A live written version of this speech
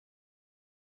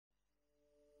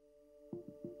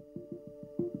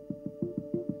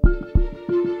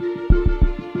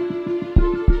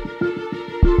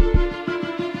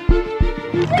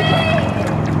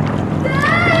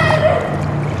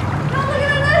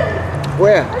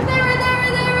Where? Right there, right there,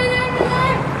 right there, right there,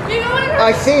 right there. You going to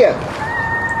I see it.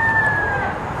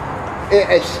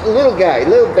 It's a little guy,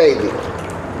 little baby.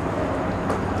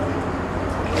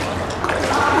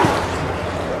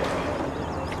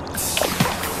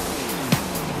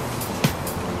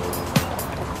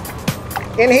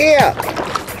 In here.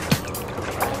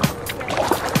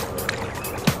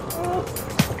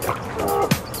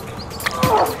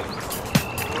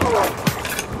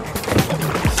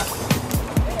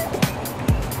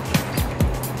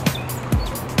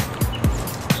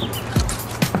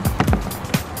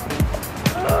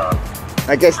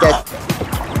 I guess that.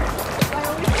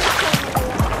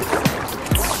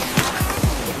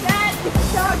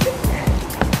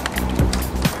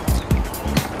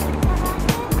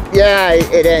 Yeah,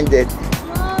 it ended.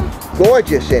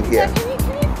 Gorgeous in here.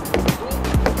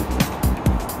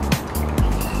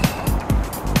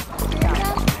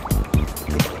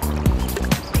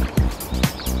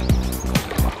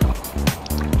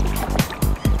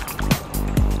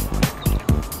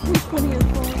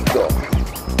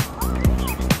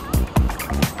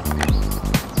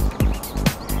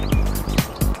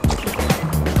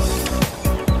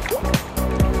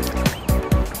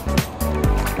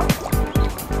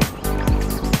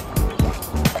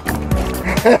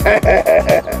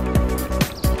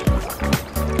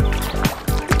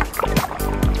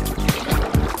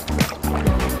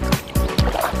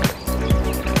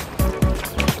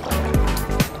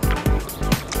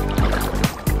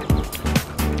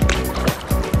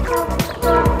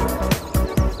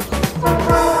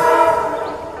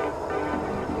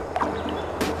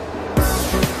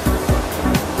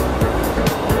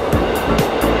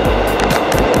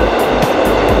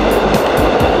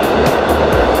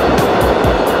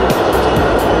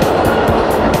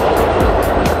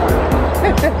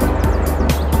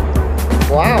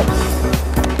 Wow.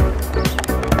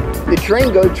 The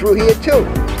train goes through here too.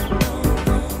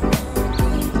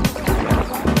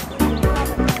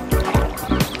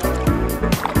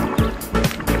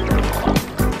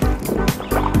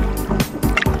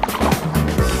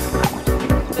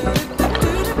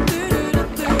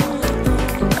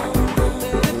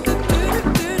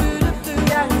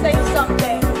 Yeah, say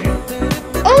something.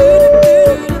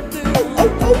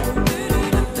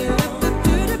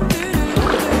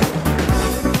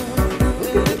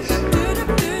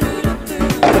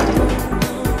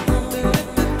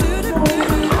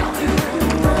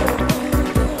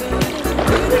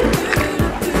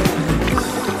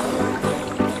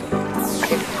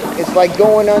 It's like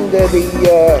going under the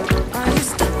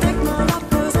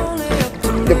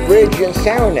bridge in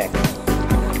Saranac.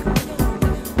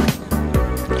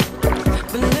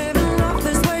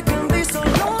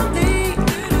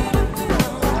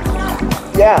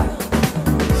 Yeah,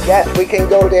 yeah, we can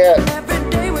go there.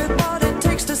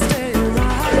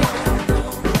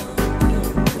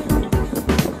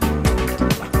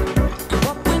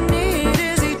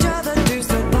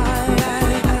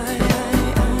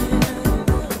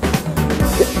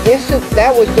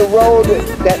 That was the road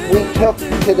that we took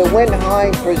to the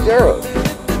Windheim Preserve.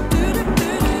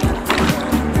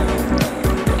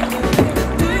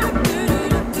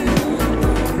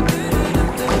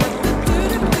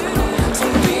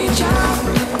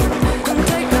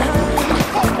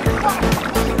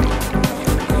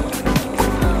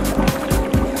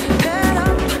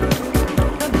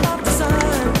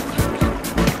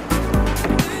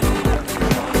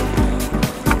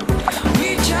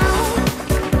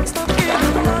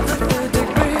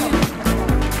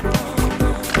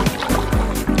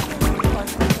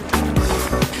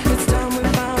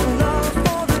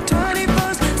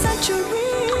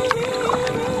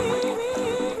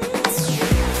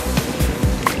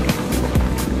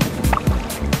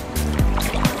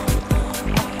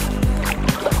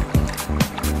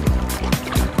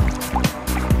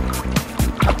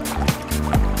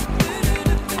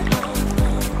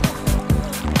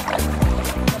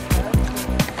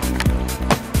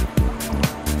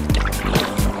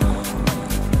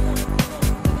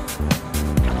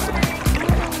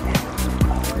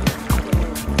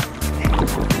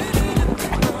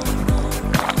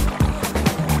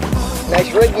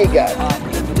 Nice rig you got.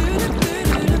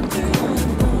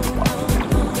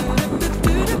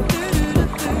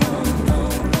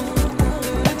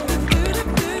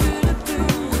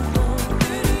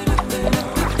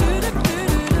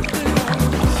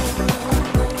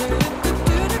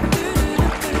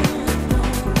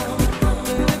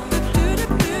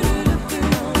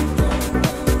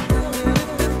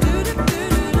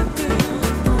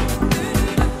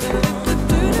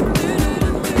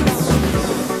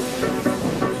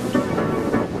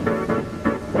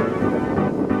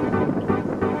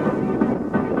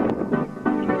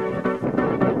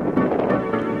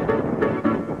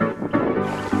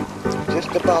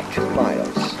 about 2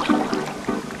 miles.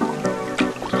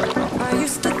 I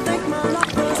used to think my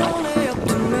luck was only up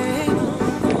to me.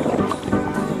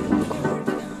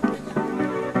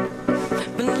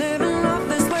 But living life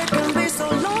this way can be so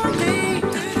lonely.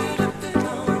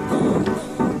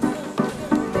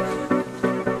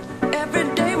 Every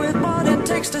day with what it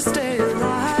takes to stay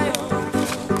alive.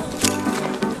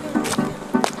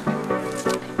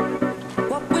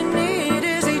 What we need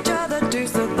is each other to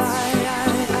survive.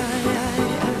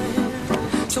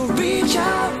 So reach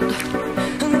out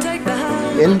and take the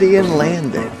hand. Indian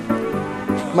Landing.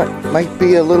 Might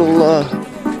be a little,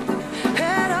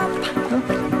 Head up,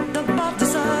 above the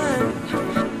sun.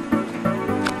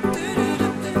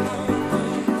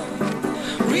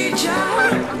 Reach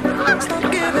out, stop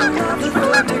giving love the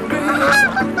third degree.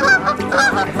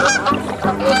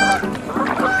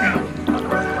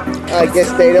 I guess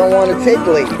they don't want to take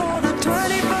lead. For the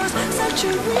 21st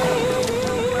century.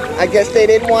 I guess they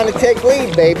didn't want to take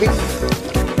lead, baby.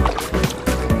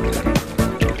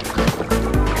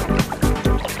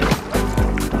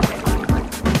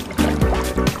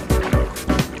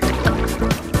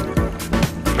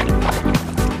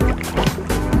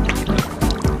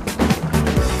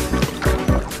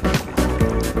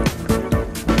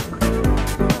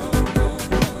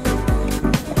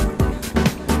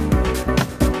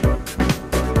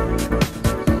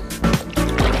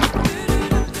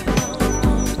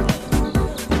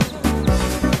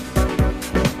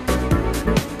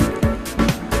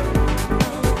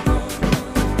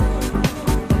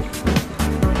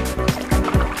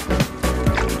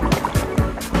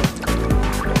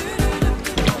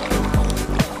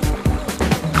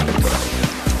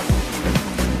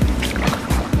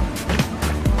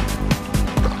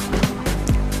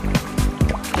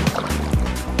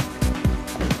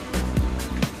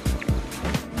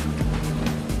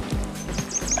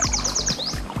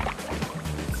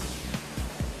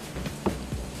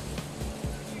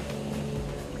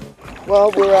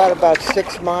 Well, we're at about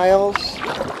 6 miles.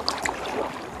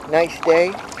 Nice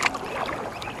day.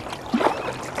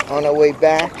 On our way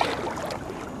back.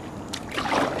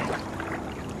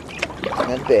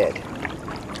 Not bad.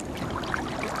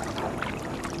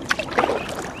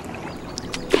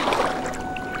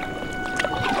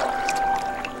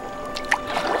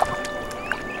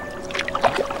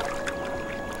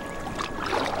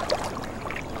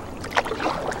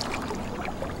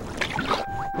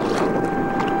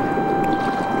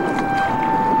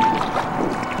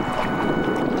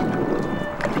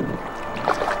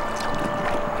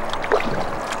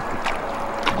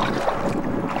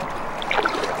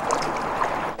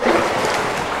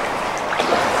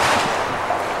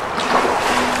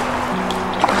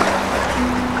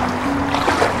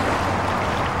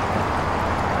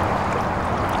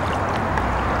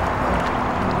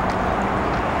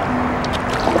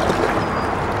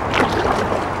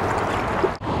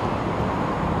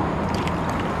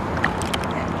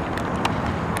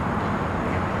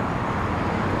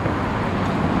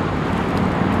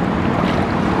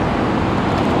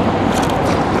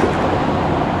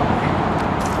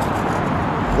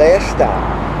 Last stop.